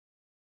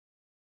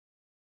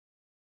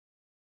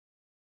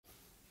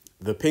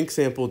The pink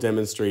sample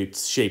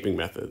demonstrates shaping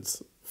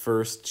methods.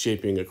 First,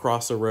 shaping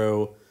across a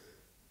row,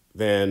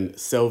 then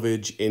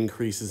selvage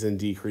increases and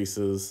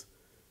decreases,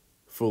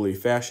 fully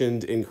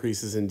fashioned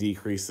increases and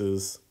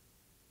decreases,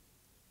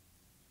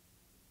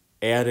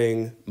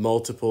 adding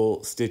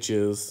multiple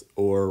stitches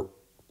or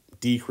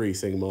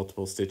decreasing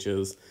multiple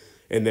stitches,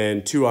 and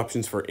then two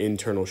options for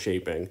internal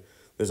shaping.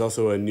 There's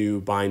also a new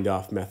bind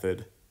off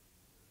method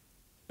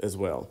as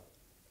well.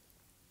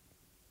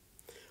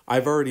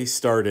 I've already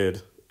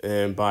started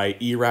by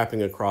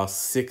E-wrapping across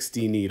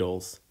 60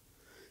 needles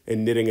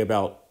and knitting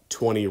about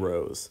 20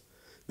 rows.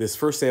 This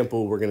first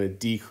sample we're going to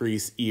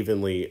decrease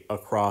evenly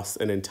across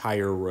an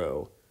entire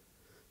row.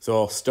 So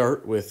I'll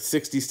start with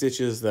 60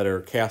 stitches that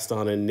are cast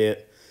on and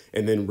knit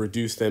and then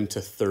reduce them to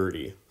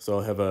 30. So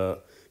I'll have a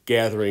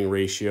gathering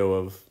ratio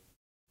of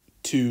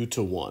 2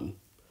 to 1.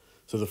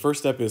 So the first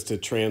step is to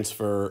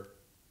transfer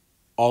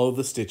all of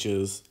the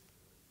stitches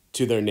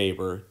to their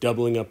neighbor,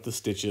 doubling up the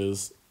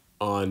stitches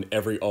on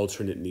every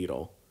alternate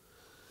needle.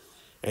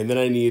 And then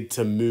I need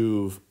to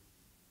move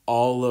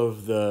all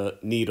of the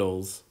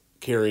needles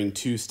carrying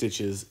 2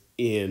 stitches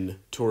in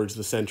towards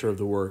the center of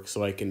the work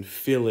so I can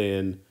fill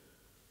in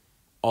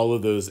all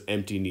of those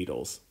empty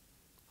needles.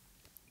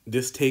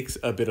 This takes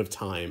a bit of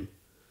time,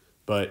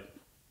 but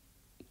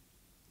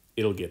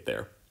it'll get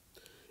there.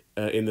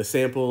 In the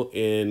sample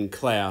in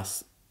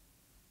class,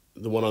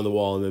 the one on the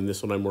wall and then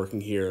this one I'm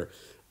working here,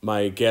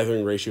 my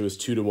gathering ratio is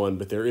 2 to 1,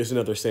 but there is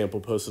another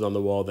sample posted on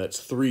the wall that's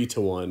 3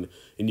 to 1,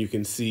 and you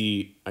can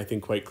see, I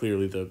think quite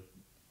clearly,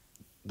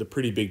 the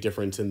pretty big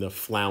difference in the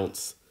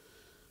flounce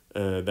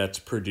that's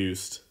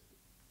produced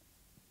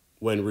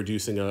when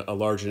reducing a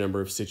larger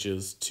number of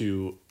stitches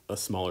to a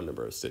smaller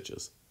number of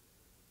stitches.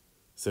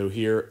 So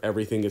here,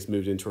 everything is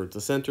moved in towards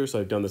the center, so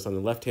I've done this on the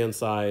left-hand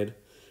side,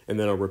 and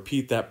then I'll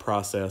repeat that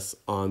process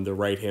on the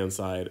right-hand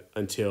side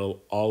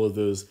until all of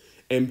those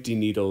empty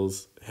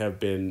needles have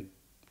been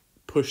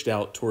pushed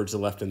out towards the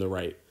left and the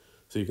right.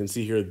 So you can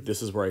see here,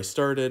 this is where I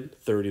started,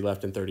 30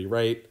 left and 30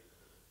 right,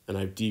 and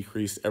I've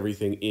decreased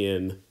everything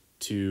in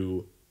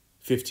to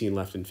 15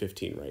 left and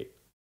 15 right.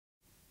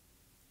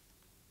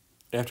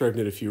 After I've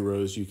knit a few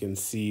rows, you can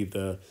see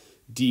the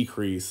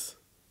decrease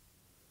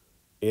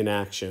in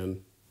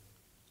action.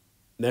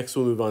 Next,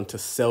 we'll move on to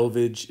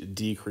selvage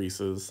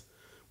decreases,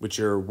 which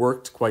are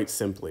worked quite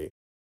simply.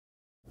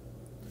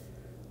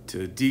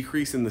 To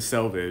decrease in the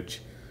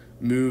selvage,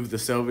 move the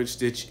selvage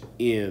stitch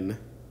in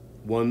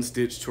 1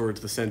 stitch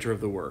towards the center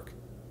of the work.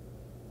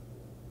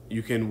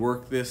 You can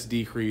work this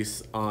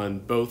decrease on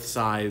both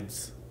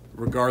sides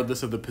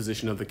regardless of the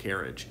position of the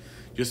carriage.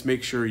 Just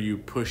make sure you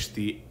push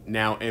the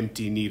now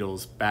empty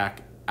needles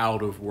back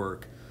out of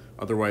work,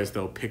 otherwise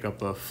they'll pick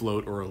up a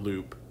float or a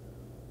loop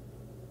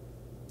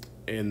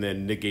and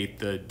then negate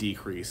the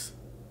decrease.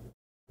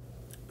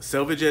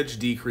 Selvage edge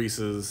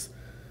decreases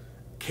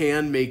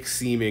can make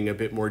seaming a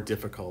bit more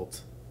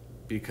difficult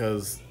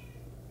because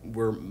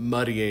we're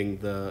muddying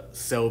the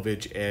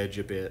selvage edge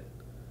a bit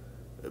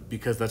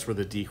because that's where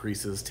the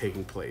decrease is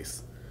taking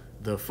place.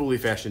 The fully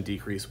fashioned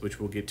decrease, which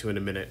we'll get to in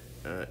a minute,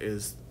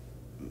 is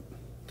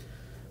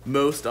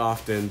most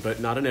often, but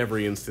not in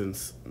every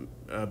instance,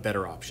 a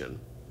better option.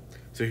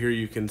 So here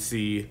you can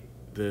see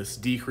this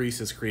decrease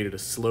has created a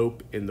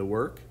slope in the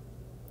work,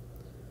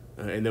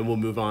 and then we'll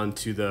move on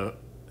to the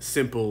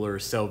simple or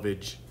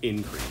selvage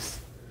increase.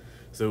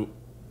 So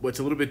what's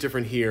a little bit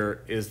different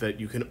here is that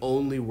you can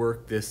only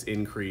work this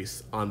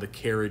increase on the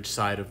carriage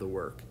side of the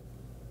work.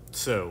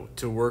 So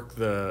to work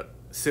the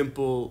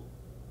simple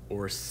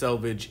or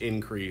selvage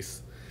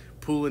increase,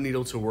 pull a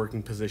needle to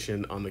working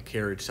position on the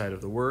carriage side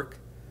of the work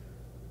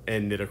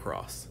and knit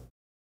across.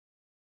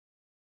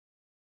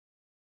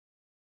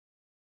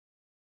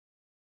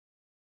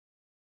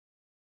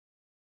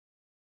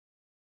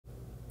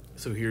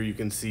 So here you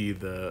can see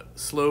the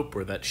slope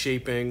or that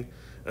shaping.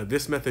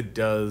 This method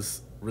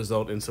does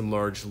result in some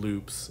large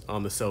loops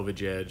on the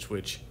selvage edge,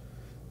 which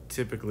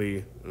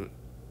typically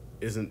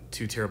isn't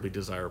too terribly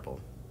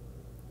desirable.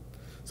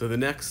 So the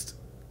next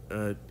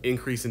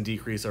increase and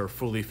decrease are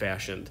fully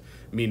fashioned,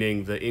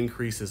 meaning the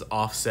increase is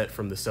offset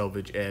from the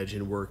selvage edge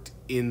and worked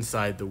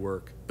inside the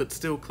work, but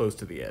still close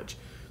to the edge.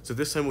 So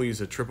this time we'll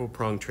use a triple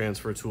prong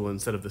transfer tool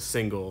instead of the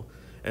single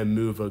and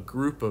move a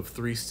group of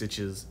 3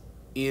 stitches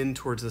in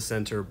towards the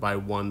center by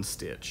 1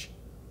 stitch.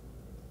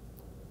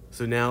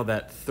 So now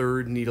that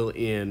third needle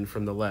in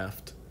from the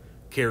left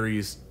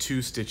carries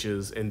 2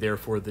 stitches and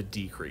therefore the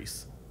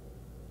decrease.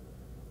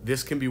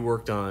 This can be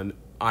worked on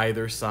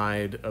either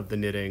side of the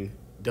knitting,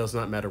 does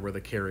not matter where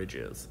the carriage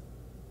is.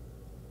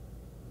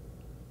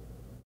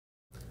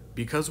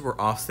 Because we're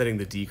offsetting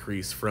the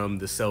decrease from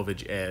the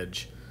selvage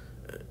edge,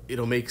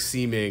 it'll make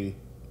seaming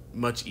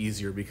much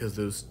easier because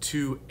those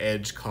 2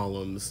 edge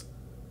columns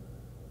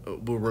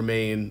will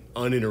remain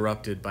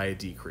uninterrupted by a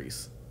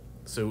decrease.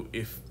 So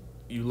if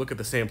you look at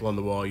the sample on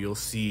the wall, you'll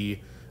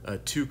see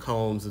 2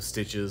 columns of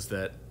stitches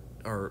that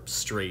are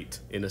straight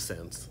in a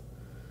sense.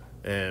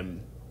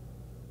 And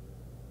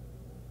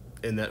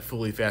that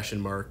fully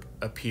fashioned mark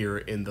appear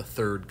in the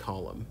 3rd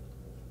column.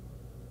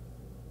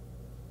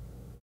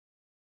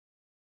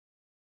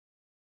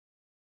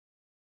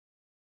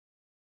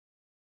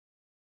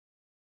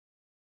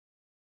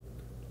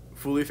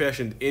 Fully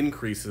fashioned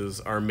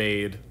increases are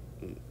made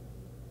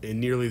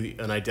in nearly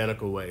an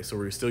identical way. So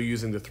we're still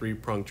using the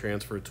 3-prong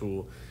transfer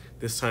tool.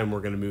 This time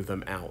we're going to move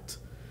them out.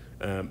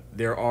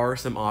 There are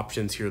some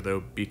options here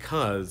though,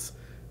 because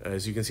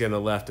as you can see on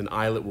the left, an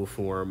eyelet will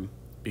form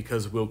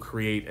because we'll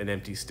create an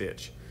empty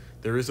stitch.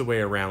 There is a way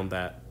around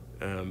that,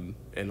 and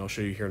I'll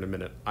show you here in a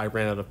minute. I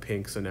ran out of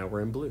pink, so now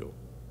we're in blue,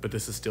 but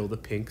this is still the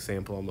pink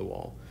sample on the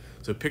wall.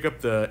 So pick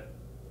up the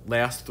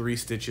last 3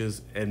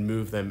 stitches and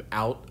move them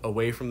out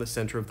away from the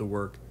center of the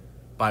work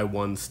by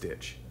 1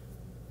 stitch.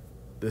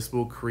 This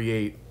will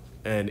create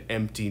an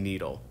empty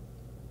needle.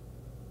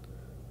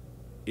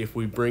 If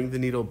we bring the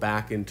needle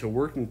back into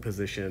working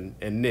position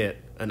and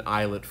knit, an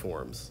eyelet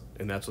forms,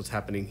 and that's what's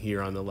happening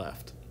here on the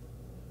left.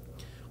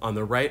 On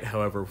the right,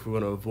 however, if we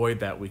want to avoid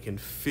that, we can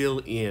fill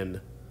in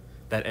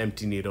that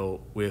empty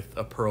needle with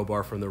a purl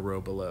bar from the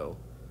row below.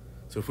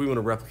 So if we want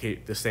to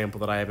replicate the sample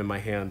that I have in my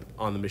hand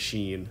on the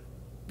machine,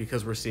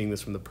 because we're seeing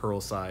this from the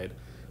purl side,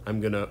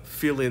 I'm going to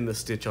fill in the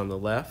stitch on the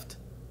left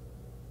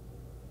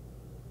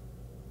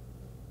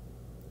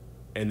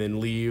and then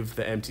leave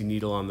the empty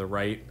needle on the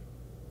right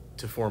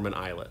to form an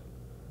eyelet.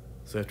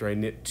 So after I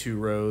knit 2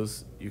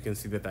 rows, you can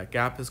see that that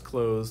gap is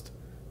closed,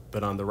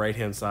 but on the right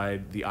hand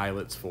side, the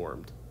eyelet's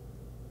formed.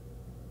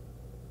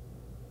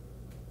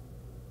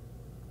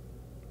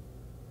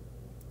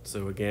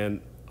 So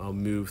again, I'll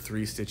move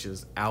 3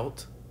 stitches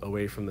out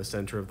away from the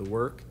center of the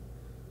work,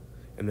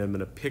 and then I'm going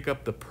to pick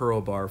up the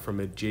purl bar from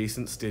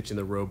adjacent stitch in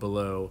the row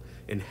below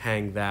and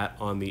hang that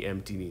on the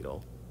empty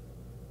needle.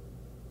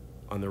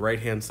 On the right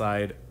hand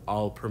side,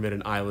 I'll permit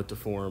an eyelet to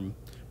form,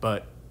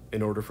 but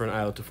in order for an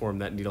eyelet to form,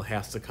 that needle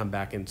has to come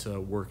back into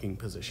working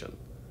position.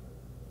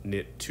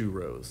 Knit 2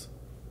 rows.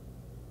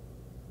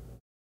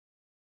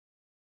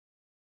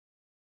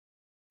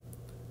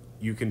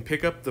 You can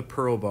pick up the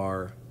purl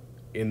bar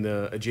in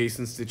the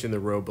adjacent stitch in the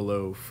row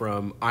below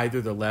from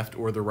either the left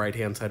or the right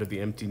hand side of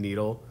the empty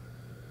needle.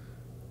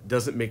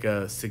 Doesn't make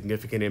a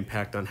significant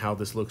impact on how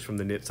this looks from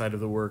the knit side of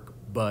the work,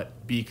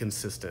 but be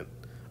consistent.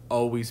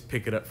 Always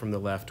pick it up from the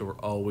left or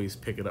always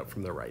pick it up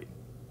from the right.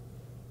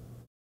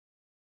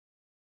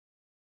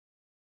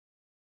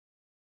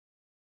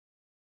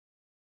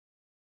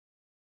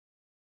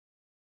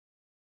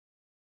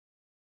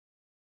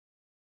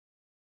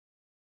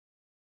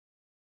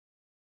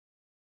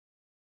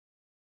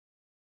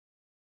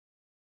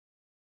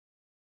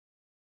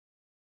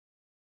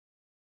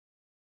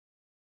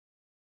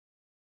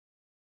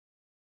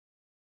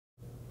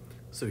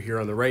 So here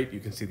on the right, you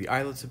can see the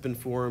eyelets have been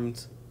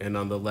formed, and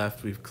on the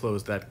left, we've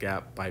closed that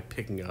gap by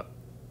picking up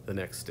the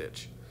next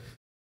stitch.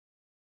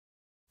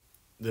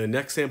 The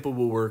next sample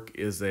we'll work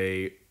is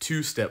a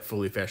 2-step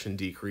fully fashioned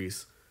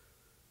decrease,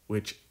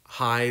 which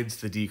hides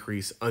the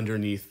decrease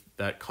underneath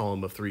that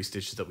column of 3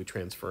 stitches that we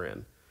transfer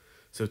in.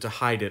 So to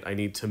hide it, I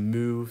need to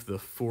move the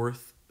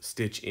 4th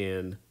stitch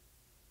in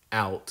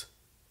out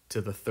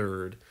to the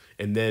 3rd,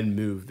 and then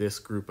move this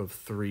group of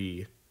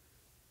 3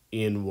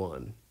 in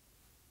 1.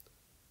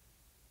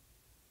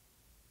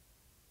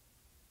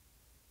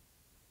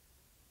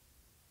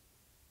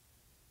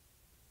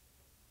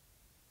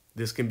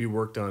 This can be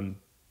worked on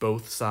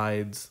both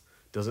sides,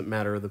 doesn't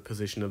matter the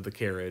position of the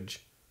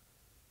carriage.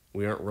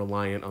 We aren't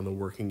reliant on the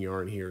working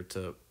yarn here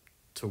to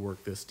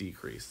work this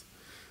decrease.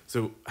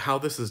 So how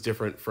this is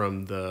different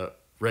from the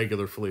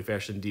regular fully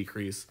fashioned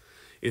decrease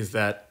is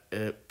that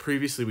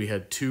previously we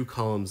had 2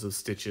 columns of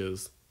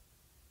stitches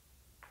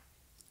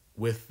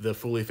with the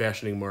fully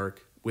fashioning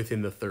mark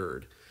within the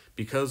 3rd.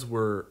 Because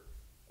we're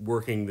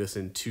working this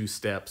in 2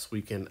 steps,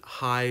 we can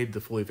hide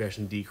the fully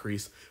fashioned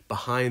decrease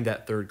behind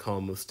that 3rd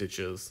column of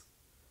stitches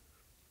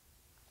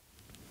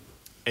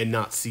and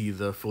not see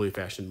the fully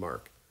fashioned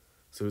mark.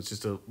 So it's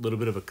just a little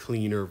bit of a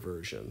cleaner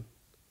version.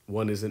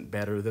 One isn't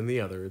better than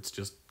the other, it's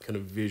just kind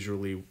of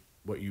visually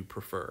what you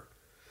prefer.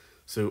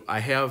 So I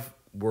have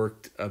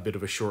worked a bit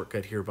of a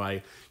shortcut here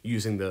by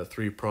using the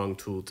 3-prong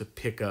tool to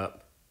pick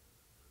up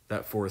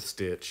that 4th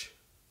stitch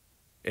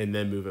and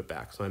then move it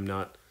back. So I'm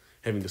not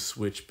having to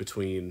switch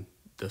between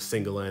the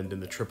single end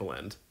and the triple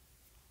end.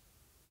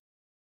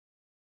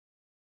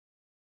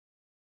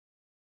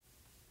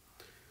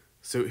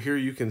 So here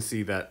you can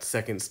see that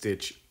 2nd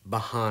stitch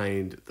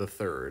behind the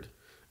 3rd.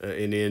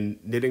 And in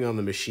knitting on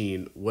the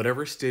machine,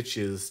 whatever stitch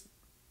is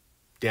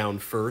down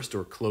first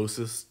or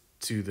closest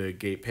to the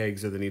gate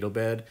pegs or the needle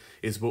bed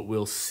is what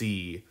we'll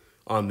see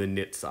on the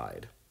knit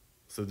side.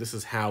 So this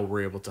is how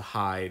we're able to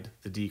hide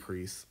the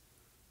decrease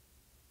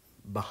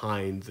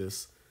behind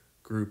this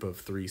group of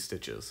 3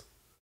 stitches.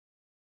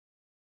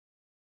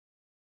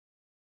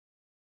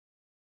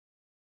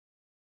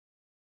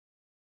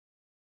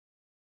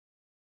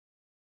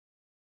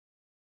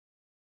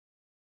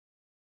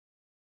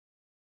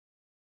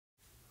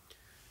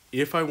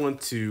 If I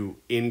want to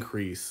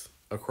increase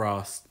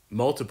across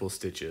multiple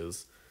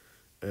stitches,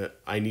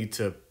 I need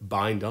to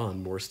bind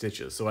on more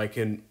stitches. So I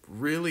can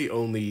really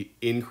only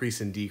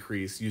increase and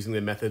decrease using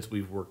the methods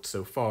we've worked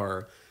so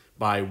far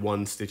by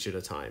 1 stitch at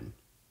a time.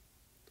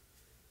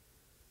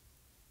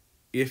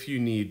 If you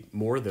need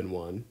more than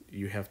 1,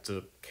 you have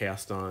to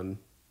cast on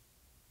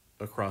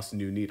across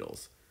new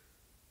needles.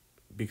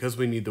 Because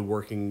we need the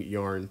working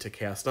yarn to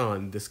cast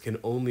on, this can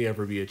only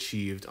ever be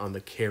achieved on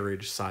the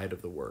carriage side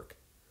of the work.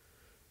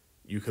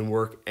 You can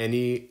work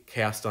any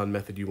cast on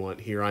method you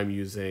want. Here I'm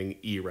using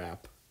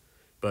E-wrap,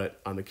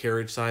 but on the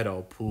carriage side,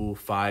 I'll pull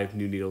 5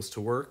 new needles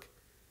to work,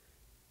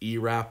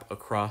 E-wrap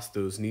across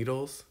those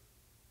needles,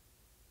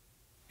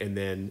 and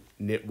then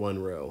knit 1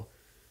 row.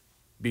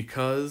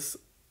 Because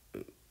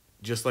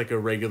just like a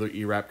regular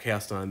E-wrap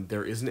cast on,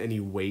 there isn't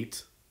any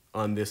weight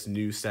on this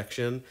new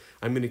section,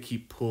 I'm going to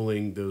keep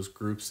pulling those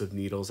groups of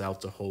needles out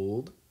to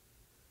hold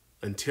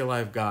until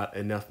I've got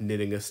enough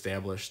knitting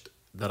established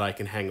that I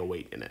can hang a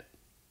weight in it.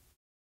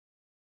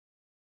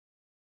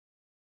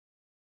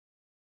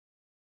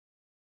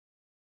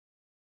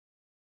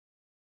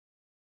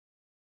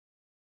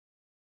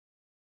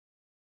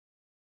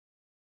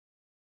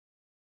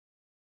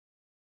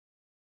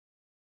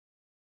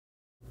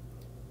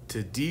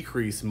 To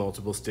decrease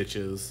multiple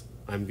stitches,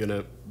 I'm going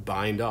to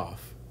bind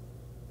off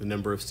the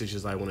number of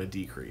stitches I want to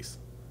decrease.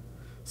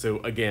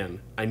 So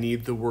again, I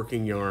need the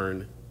working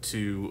yarn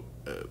to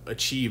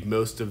achieve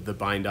most of the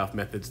bind off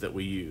methods that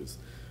we use.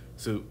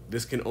 So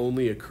this can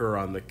only occur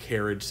on the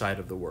carriage side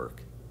of the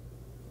work.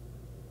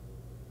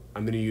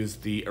 I'm going to use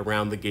the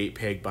around the gate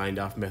peg bind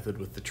off method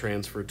with the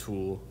transfer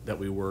tool that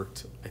we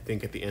worked, I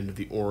think at the end of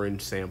the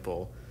orange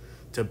sample,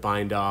 to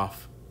bind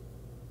off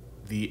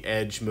the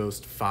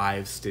edgemost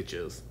 5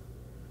 stitches.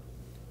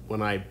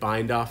 When I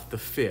bind off the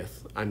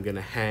 5th, I'm going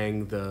to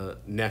hang the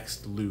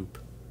next loop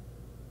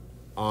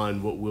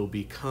on what will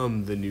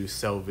become the new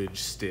selvage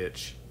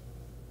stitch,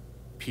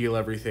 peel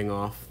everything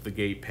off the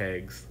gate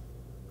pegs,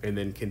 and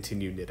then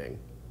continue knitting.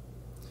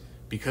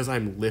 Because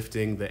I'm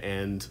lifting the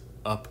end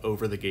up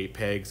over the gate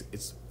pegs,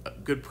 it's a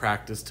good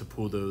practice to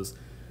pull those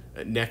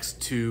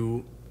next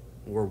 2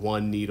 or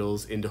 1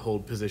 needles into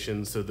hold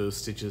position so those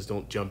stitches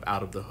don't jump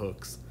out of the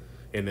hooks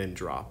and then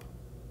drop.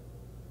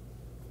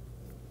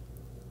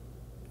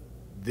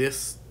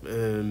 This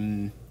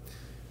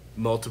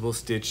multiple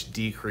stitch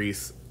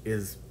decrease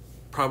is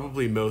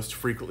probably most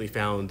frequently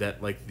found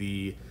at like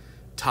the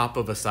top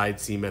of a side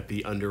seam at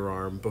the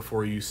underarm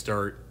before you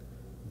start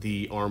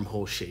the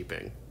armhole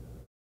shaping.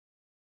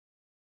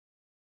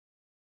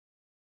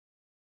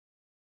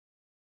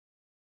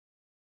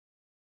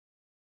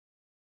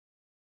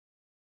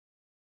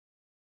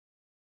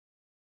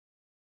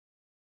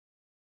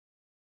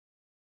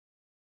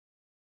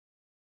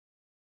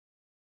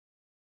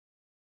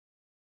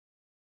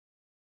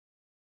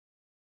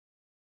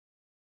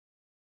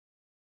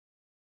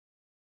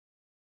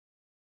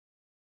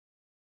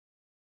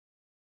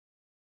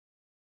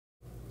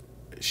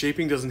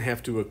 Shaping doesn't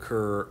have to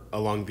occur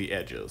along the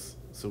edges,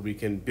 so we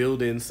can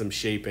build in some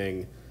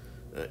shaping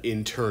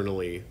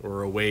internally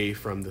or away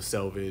from the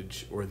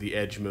selvage or the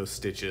edgemost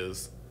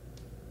stitches.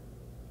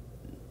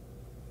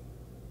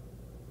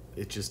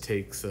 It just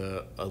takes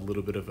a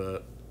little bit of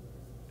a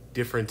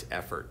different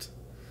effort.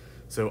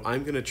 So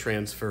I'm going to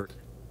transfer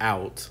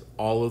out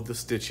all of the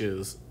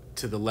stitches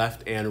to the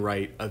left and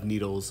right of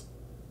needles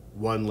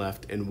 1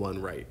 left and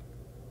 1 right.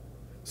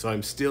 So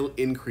I'm still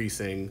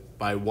increasing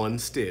by 1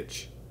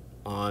 stitch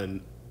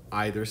on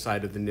either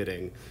side of the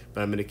knitting, but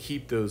I'm going to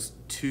keep those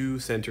 2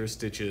 center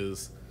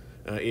stitches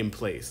in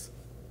place.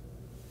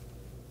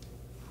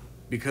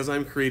 Because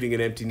I'm creating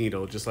an empty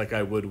needle, just like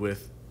I would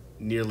with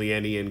nearly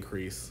any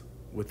increase,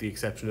 with the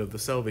exception of the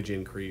selvage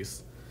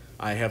increase,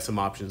 I have some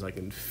options. I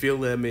can fill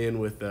them in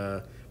with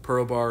a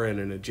purl bar and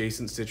an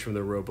adjacent stitch from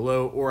the row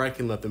below, or I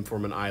can let them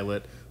form an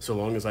eyelet so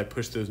long as I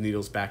push those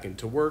needles back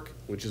into work,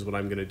 which is what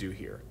I'm going to do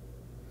here.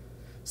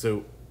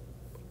 So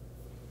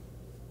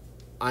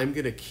I'm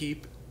going to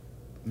keep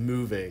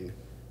moving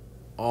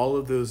all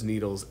of those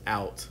needles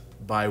out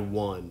by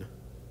 1.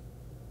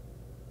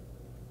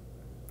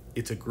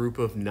 It's a group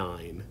of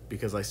 9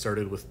 because I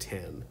started with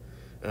 10.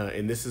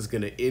 And this is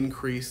going to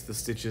increase the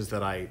stitches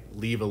that I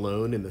leave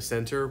alone in the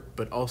center,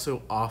 but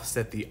also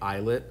offset the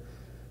eyelet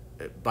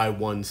by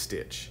 1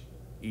 stitch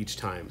each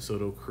time. So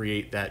it'll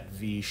create that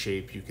V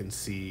shape you can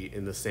see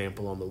in the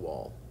sample on the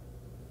wall.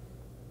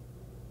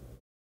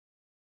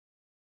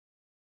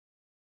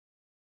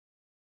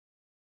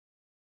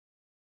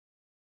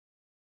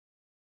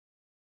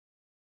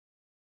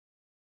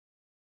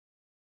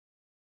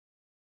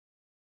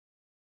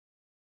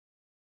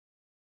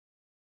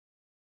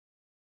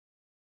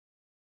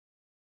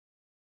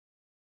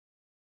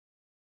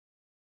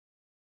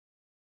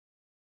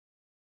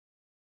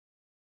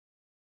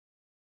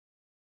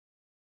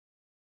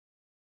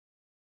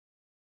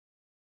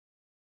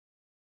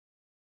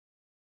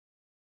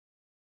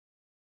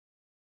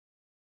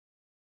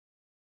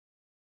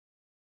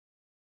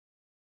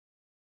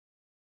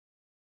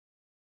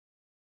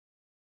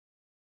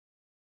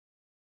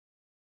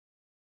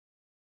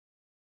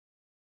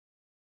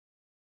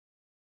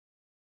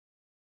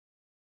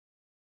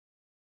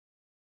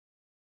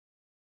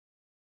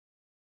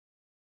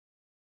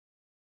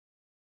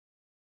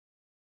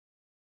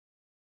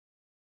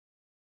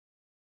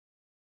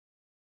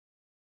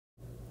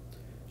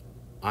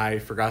 I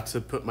forgot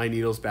to put my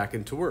needles back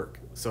into work.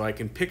 So I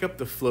can pick up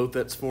the float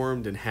that's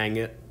formed and hang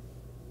it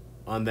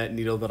on that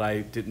needle that I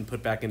didn't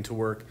put back into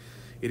work.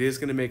 It is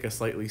going to make a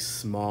slightly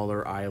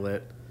smaller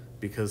eyelet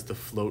because the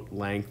float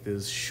length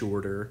is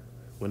shorter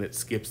when it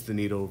skips the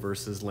needle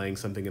versus laying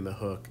something in the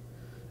hook.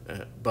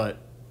 But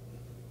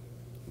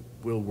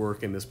will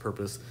work in this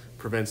purpose,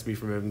 prevents me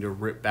from having to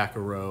rip back a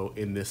row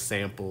in this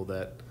sample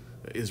that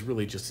is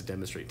really just to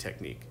demonstrate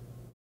technique.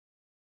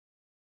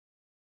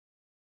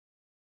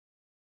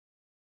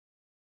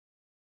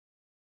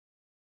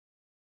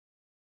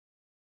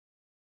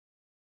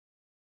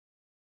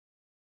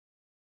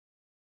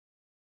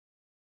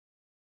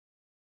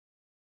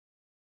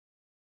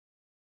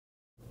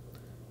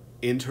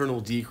 Internal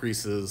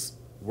decreases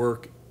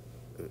work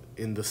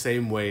in the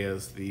same way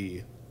as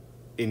the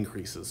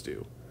increases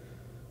do.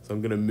 So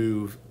I'm going to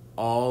move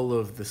all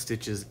of the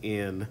stitches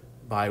in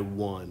by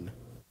one,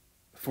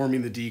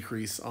 forming the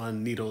decrease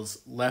on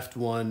needles left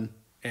one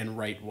and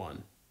right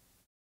one,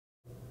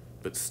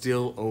 but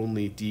still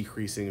only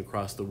decreasing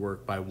across the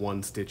work by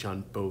one stitch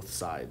on both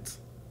sides.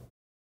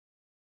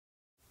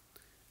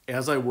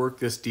 As I work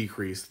this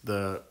decrease,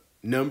 the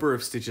number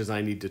of stitches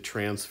I need to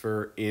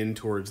transfer in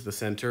towards the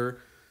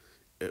center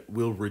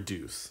will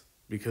reduce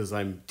because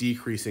I'm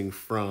decreasing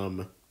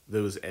from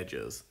those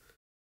edges.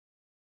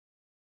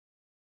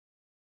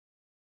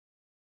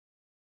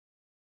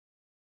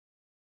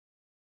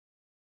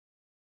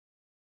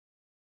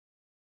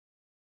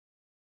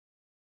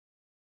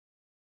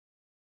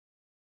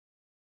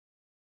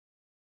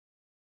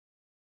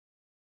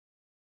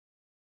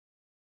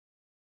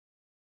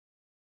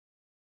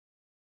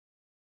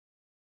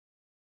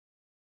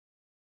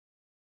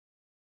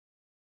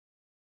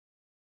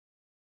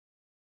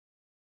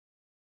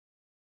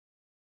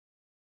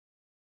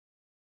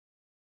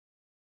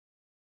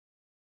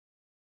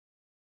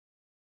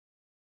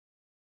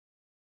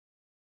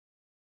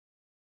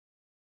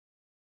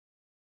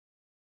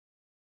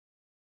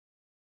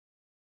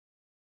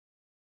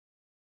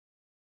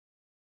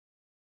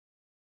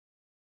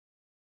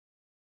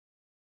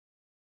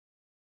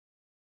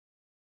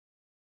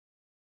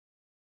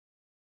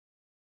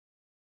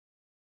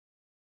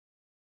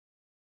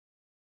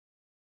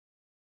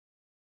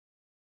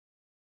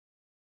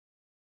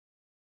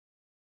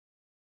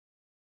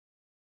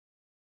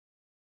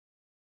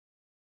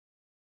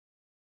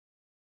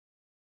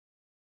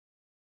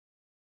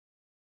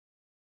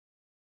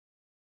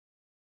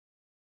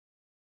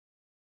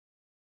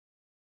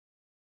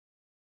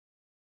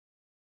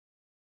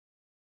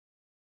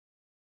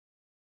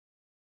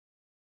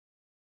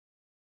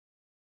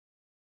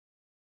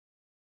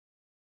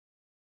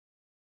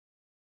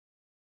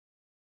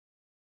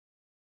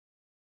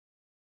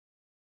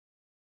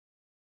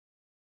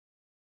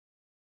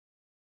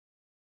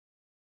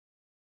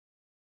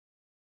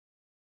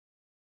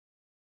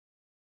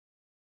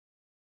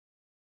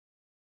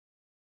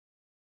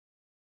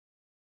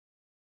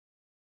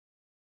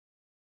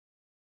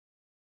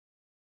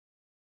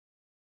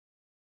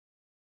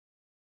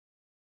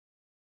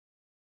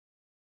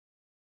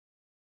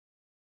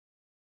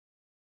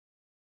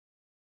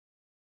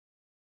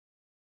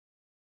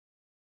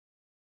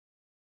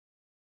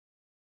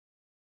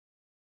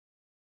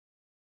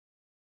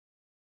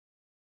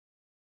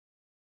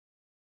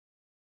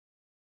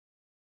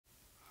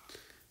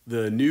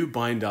 The new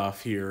bind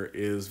off here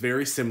is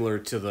very similar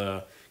to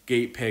the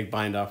gate peg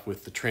bind off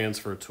with the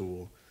transfer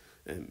tool,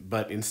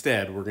 but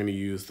instead we're going to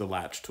use the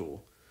latch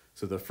tool.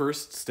 So the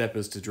first step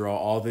is to draw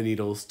all the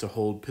needles to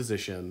hold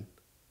position,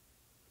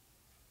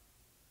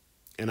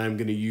 and I'm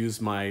going to use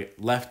my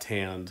left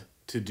hand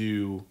to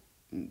do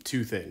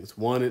two things.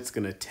 One, it's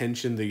going to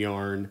tension the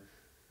yarn,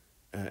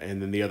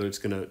 and then the other, it's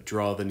going to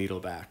draw the needle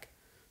back.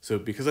 So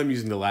because I'm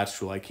using the latch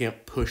tool, I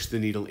can't push the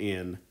needle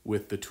in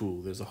with the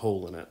tool. There's a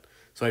hole in it.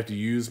 So I have to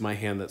use my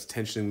hand that's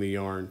tensioning the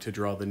yarn to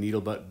draw the needle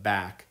butt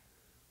back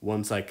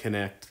once I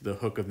connect the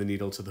hook of the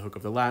needle to the hook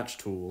of the latch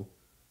tool.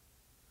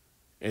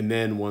 And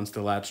then once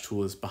the latch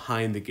tool is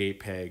behind the gate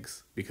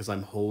pegs, because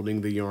I'm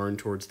holding the yarn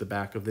towards the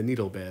back of the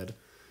needle bed,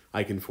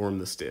 I can form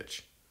the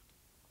stitch.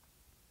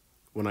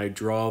 When I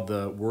draw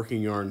the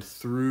working yarn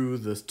through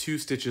the two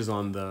stitches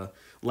on the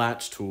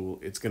latch tool,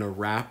 it's going to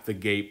wrap the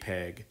gate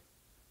peg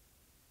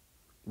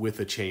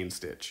with a chain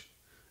stitch.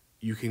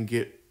 You can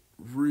get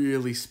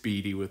really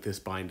speedy with this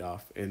bind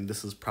off, and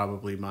this is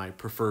probably my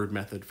preferred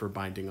method for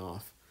binding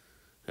off.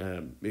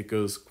 It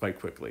goes quite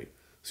quickly.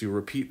 So you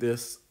repeat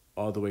this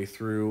all the way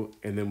through,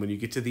 and then when you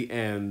get to the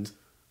end,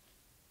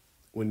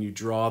 when you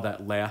draw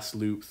that last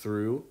loop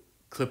through,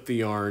 clip the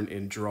yarn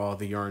and draw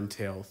the yarn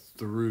tail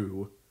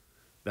through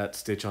that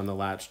stitch on the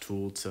latch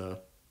tool to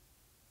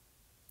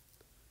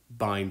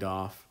bind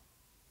off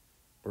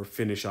or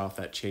finish off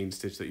that chain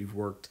stitch that you've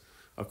worked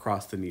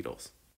across the needles.